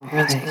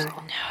really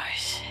cool.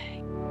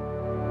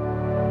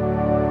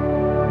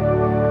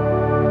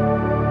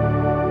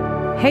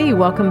 Hey,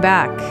 welcome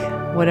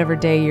back, whatever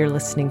day you're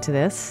listening to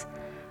this.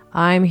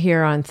 I'm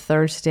here on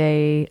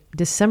Thursday,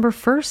 December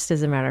 1st,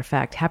 as a matter of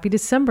fact. Happy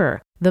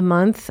December, the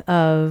month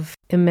of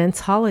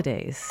immense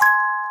holidays.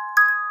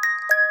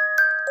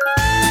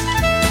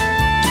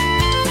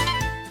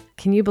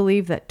 Can you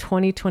believe that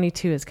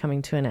 2022 is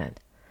coming to an end?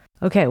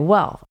 Okay,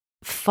 well,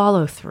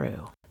 follow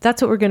through.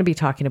 That's what we're going to be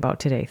talking about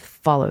today,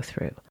 follow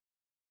through.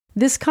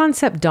 This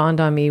concept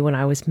dawned on me when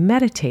I was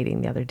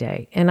meditating the other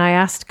day, and I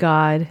asked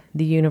God,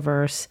 the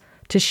universe,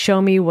 to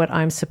show me what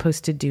I'm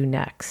supposed to do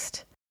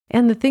next.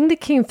 And the thing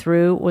that came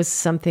through was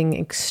something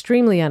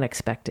extremely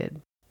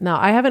unexpected. Now,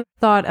 I haven't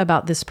thought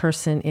about this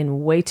person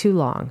in way too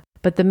long,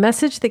 but the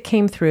message that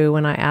came through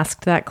when I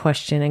asked that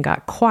question and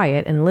got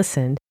quiet and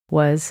listened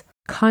was,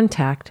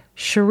 contact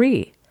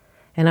Cherie.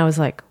 And I was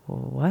like,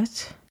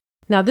 what?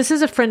 Now, this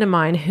is a friend of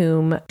mine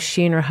whom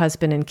she and her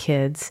husband and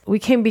kids, we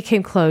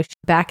became close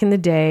back in the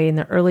day, in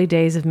the early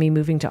days of me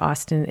moving to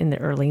Austin in the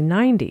early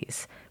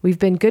 90s. We've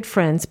been good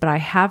friends, but I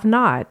have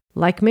not,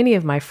 like many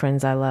of my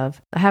friends I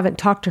love, I haven't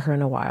talked to her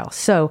in a while.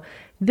 So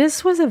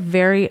this was a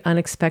very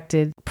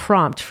unexpected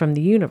prompt from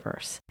the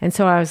universe. And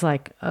so I was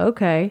like,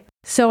 okay.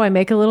 So I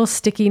make a little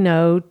sticky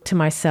note to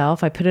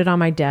myself. I put it on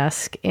my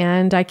desk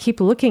and I keep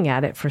looking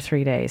at it for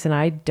 3 days and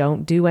I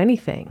don't do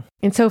anything.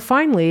 And so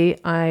finally,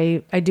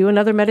 I do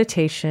another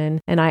meditation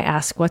and I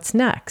ask what's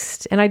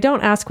next. And I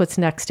don't ask what's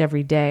next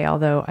every day,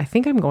 although I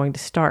think I'm going to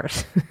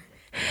start.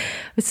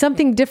 But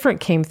something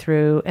different came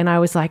through and I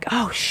was like,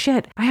 oh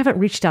shit, I haven't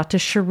reached out to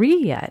Cherie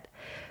yet.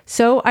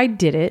 So I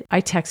did it.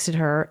 I texted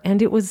her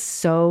and it was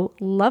so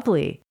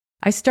lovely.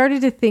 I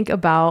started to think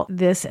about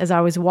this as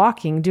I was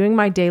walking, doing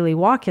my daily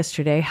walk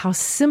yesterday, how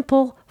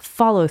simple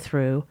follow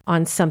through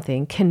on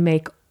something can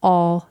make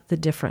all the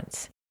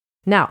difference.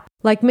 Now,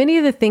 like many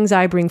of the things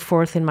I bring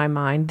forth in my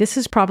mind, this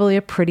is probably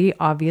a pretty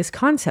obvious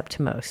concept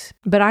to most,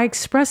 but I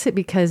express it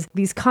because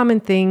these common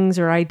things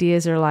or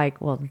ideas are like,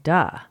 well,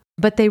 duh,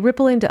 but they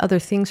ripple into other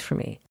things for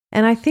me.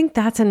 And I think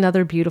that's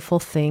another beautiful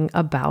thing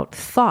about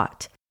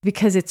thought.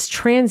 Because it's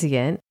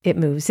transient, it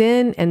moves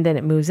in and then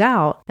it moves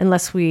out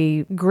unless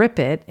we grip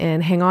it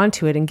and hang on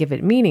to it and give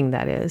it meaning,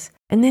 that is.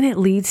 And then it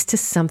leads to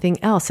something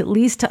else. It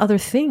leads to other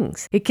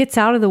things. It gets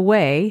out of the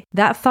way.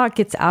 That thought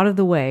gets out of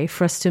the way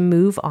for us to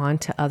move on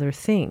to other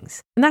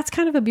things. And that's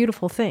kind of a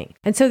beautiful thing.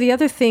 And so the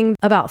other thing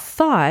about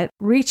thought,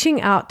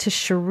 reaching out to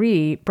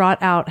Cherie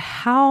brought out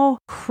how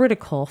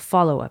critical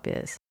follow-up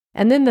is.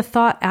 And then the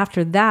thought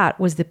after that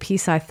was the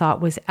piece I thought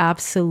was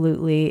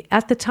absolutely,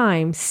 at the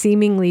time,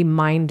 seemingly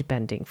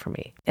mind-bending for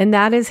me. And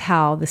that is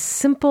how the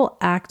simple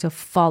act of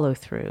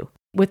follow-through,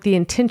 with the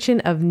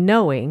intention of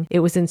knowing it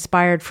was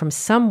inspired from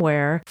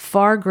somewhere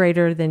far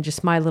greater than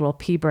just my little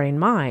pea-brain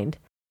mind.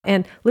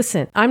 And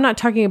listen, I'm not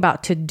talking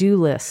about to-do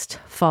list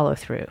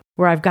follow-through,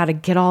 where I've got to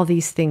get all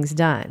these things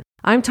done.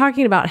 I'm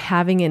talking about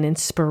having an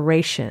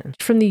inspiration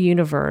from the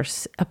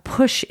universe, a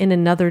push in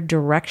another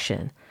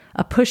direction,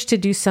 a push to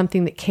do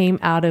something that came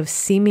out of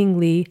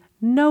seemingly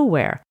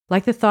nowhere,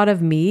 like the thought of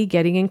me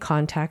getting in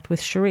contact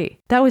with Cherie.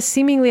 That was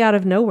seemingly out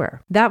of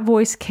nowhere. That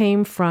voice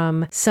came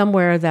from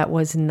somewhere that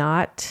was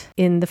not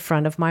in the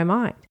front of my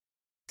mind.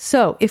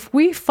 So if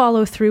we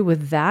follow through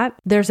with that,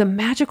 there's a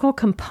magical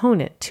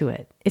component to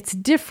it. It's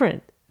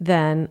different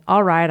than,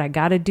 all right, I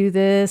got to do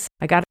this,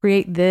 I got to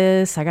create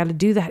this, I got to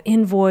do that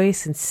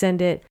invoice and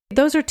send it.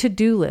 Those are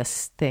to-do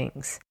list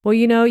things. Well,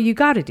 you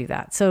got to do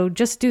that. So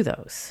just do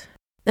those.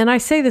 And I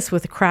say this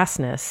with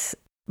crassness,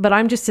 but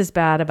I'm just as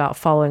bad about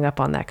following up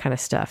on that kind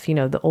of stuff,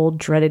 the old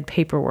dreaded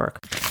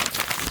paperwork.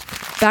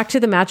 Back to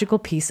the magical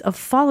piece of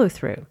follow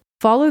through.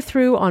 Follow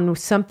through on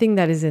something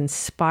that is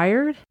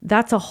inspired,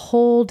 that's a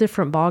whole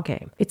different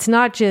ballgame. It's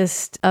not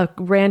just a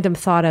random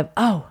thought of,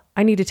 oh,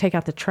 I need to take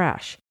out the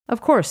trash.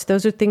 Of course,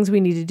 those are things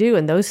we need to do,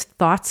 and those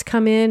thoughts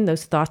come in,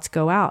 those thoughts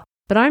go out.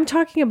 But I'm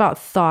talking about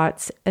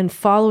thoughts and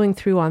following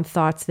through on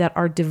thoughts that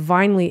are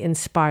divinely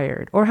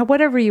inspired, or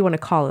whatever you want to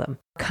call them,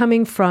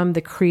 coming from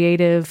the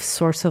creative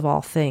source of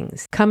all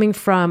things, coming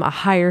from a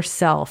higher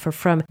self, or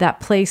from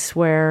that place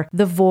where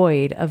the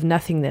void of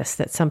nothingness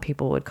that some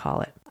people would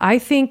call it. I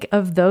think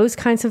of those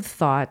kinds of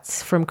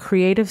thoughts from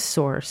creative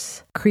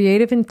source,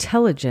 creative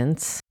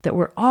intelligence that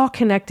we're all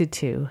connected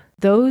to.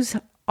 Those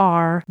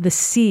are the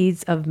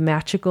seeds of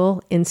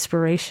magical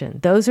inspiration.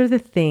 Those are the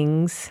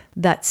things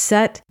that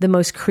set the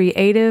most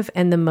creative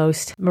and the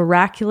most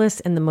miraculous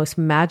and the most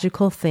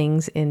magical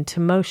things into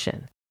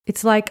motion.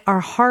 It's like our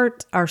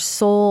heart, our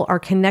soul, our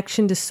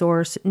connection to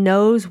source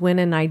knows when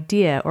an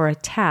idea or a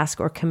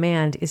task or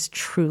command is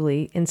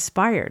truly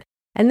inspired.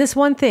 And this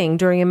one thing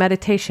during a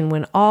meditation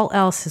when all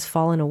else has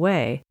fallen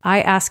away,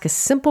 I ask a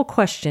simple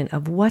question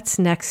of what's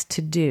next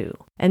to do.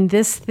 And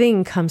this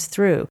thing comes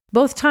through.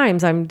 Both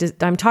times I'm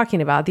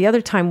talking about, the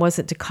other time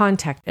wasn't to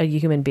contact a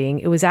human being.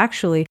 It was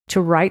actually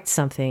to write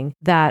something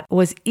that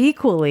was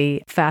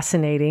equally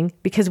fascinating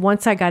because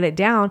once I got it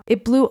down,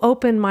 it blew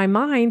open my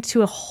mind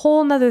to a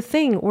whole nother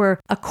thing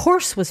where a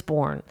course was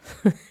born.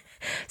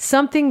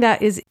 something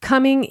that is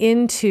coming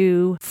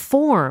into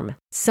form.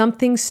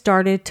 Something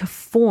started to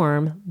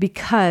form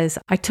because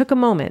I took a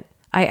moment.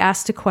 I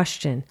asked a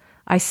question.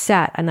 I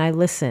sat and I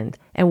listened.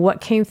 And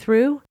what came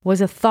through was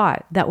a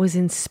thought that was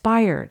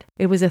inspired.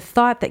 It was a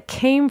thought that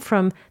came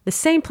from the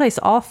same place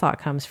all thought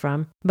comes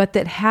from, but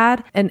that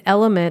had an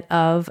element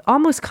of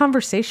almost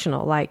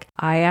conversational, like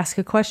I ask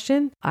a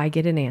question, I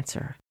get an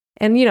answer.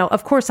 And,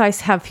 of course, I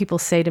have people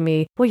say to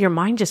me, well, your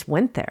mind just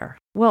went there.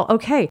 Well,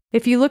 okay.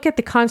 If you look at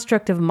the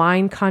construct of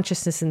mind,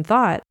 consciousness, and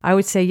thought, I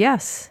would say,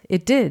 yes,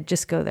 it did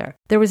just go there.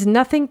 There was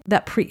nothing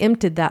that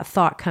preempted that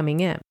thought coming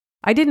in.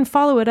 I didn't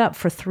follow it up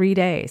for 3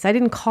 days. I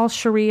didn't call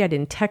Cherie. I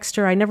didn't text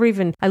her.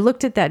 I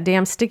looked at that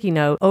damn sticky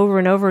note over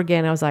and over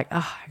again. I was like,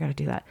 I got to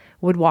do that.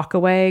 Would walk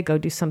away, go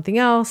do something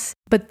else.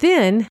 But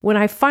then when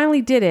I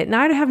finally did it, and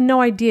I have no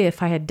idea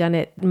if I had done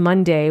it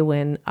Monday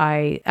when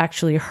I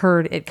actually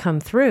heard it come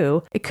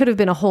through, it could have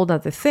been a whole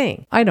other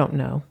thing. I don't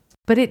know.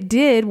 But it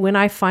did, when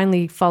I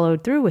finally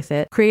followed through with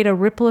it, create a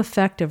ripple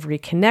effect of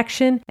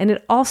reconnection. And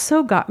it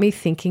also got me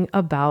thinking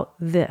about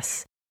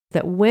this.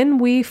 That when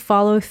we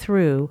follow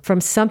through from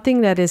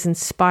something that is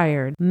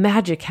inspired,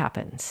 magic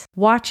happens.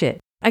 Watch it.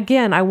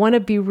 Again, I want to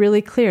be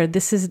really clear.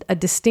 This is a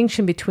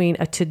distinction between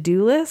a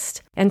to-do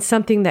list and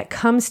something that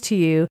comes to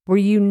you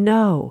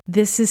where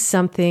this is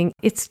something,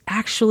 it's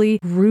actually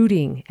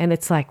rooting and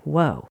it's like,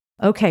 whoa.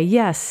 Okay,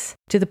 yes,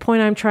 to the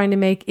point I'm trying to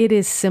make, it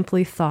is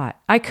simply thought.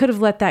 I could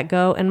have let that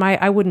go and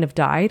I wouldn't have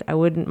died.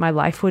 My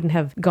life wouldn't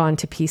have gone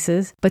to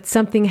pieces, but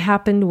something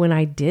happened when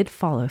I did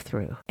follow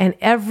through. And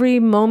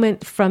every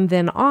moment from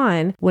then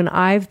on, when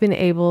I've been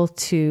able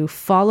to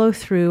follow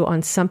through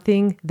on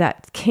something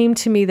that came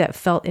to me that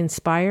felt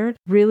inspired,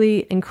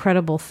 really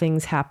incredible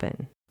things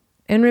happen.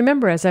 And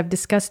remember, as I've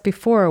discussed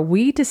before,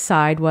 we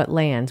decide what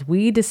lands.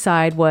 We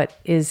decide what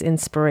is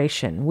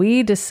inspiration.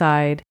 We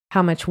decide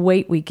how much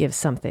weight we give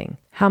something,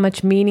 how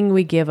much meaning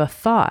we give a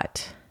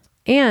thought.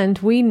 And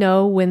we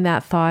know when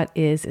that thought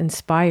is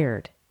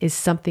inspired, is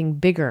something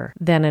bigger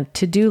than a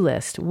to-do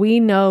list. We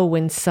know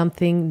when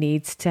something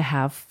needs to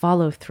have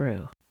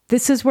follow-through.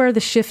 This is where the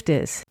shift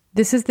is.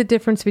 This is the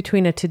difference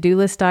between a to-do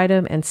list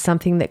item and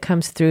something that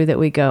comes through that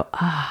we go,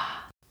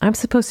 I'm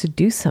supposed to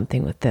do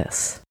something with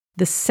this.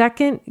 The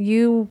second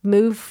you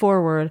move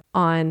forward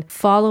on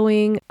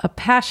following a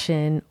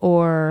passion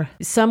or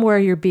somewhere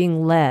you're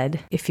being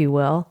led, if you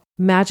will,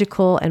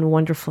 magical and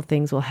wonderful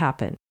things will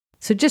happen.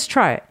 So just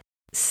try it.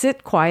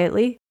 Sit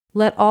quietly,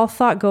 let all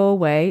thought go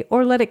away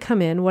or let it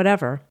come in,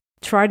 whatever.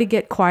 Try to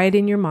get quiet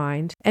in your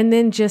mind and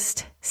then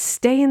just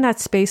stay in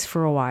that space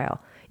for a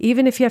while.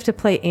 Even if you have to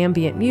play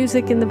ambient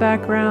music in the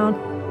background.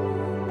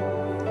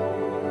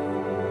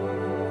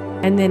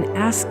 And then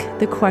ask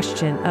the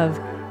question of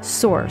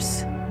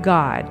source,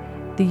 God,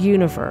 the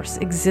universe,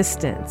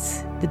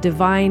 existence, the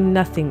divine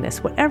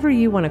nothingness, whatever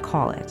you want to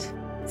call it.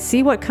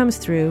 See what comes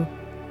through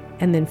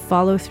and then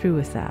follow through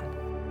with that.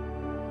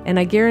 And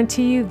I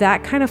guarantee you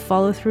that kind of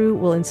follow through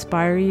will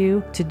inspire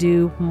you to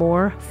do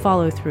more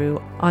follow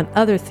through on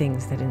other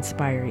things that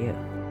inspire you.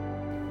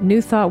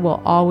 New thought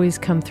will always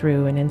come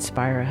through and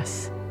inspire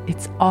us.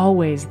 It's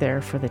always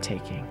there for the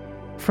taking.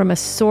 From a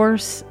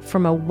source,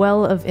 from a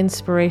well of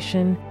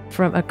inspiration,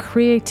 from a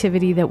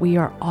creativity that we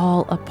are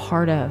all a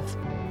part of,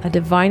 a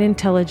divine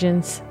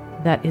intelligence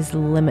that is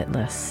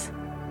limitless.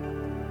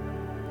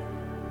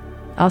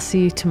 I'll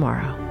see you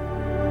tomorrow.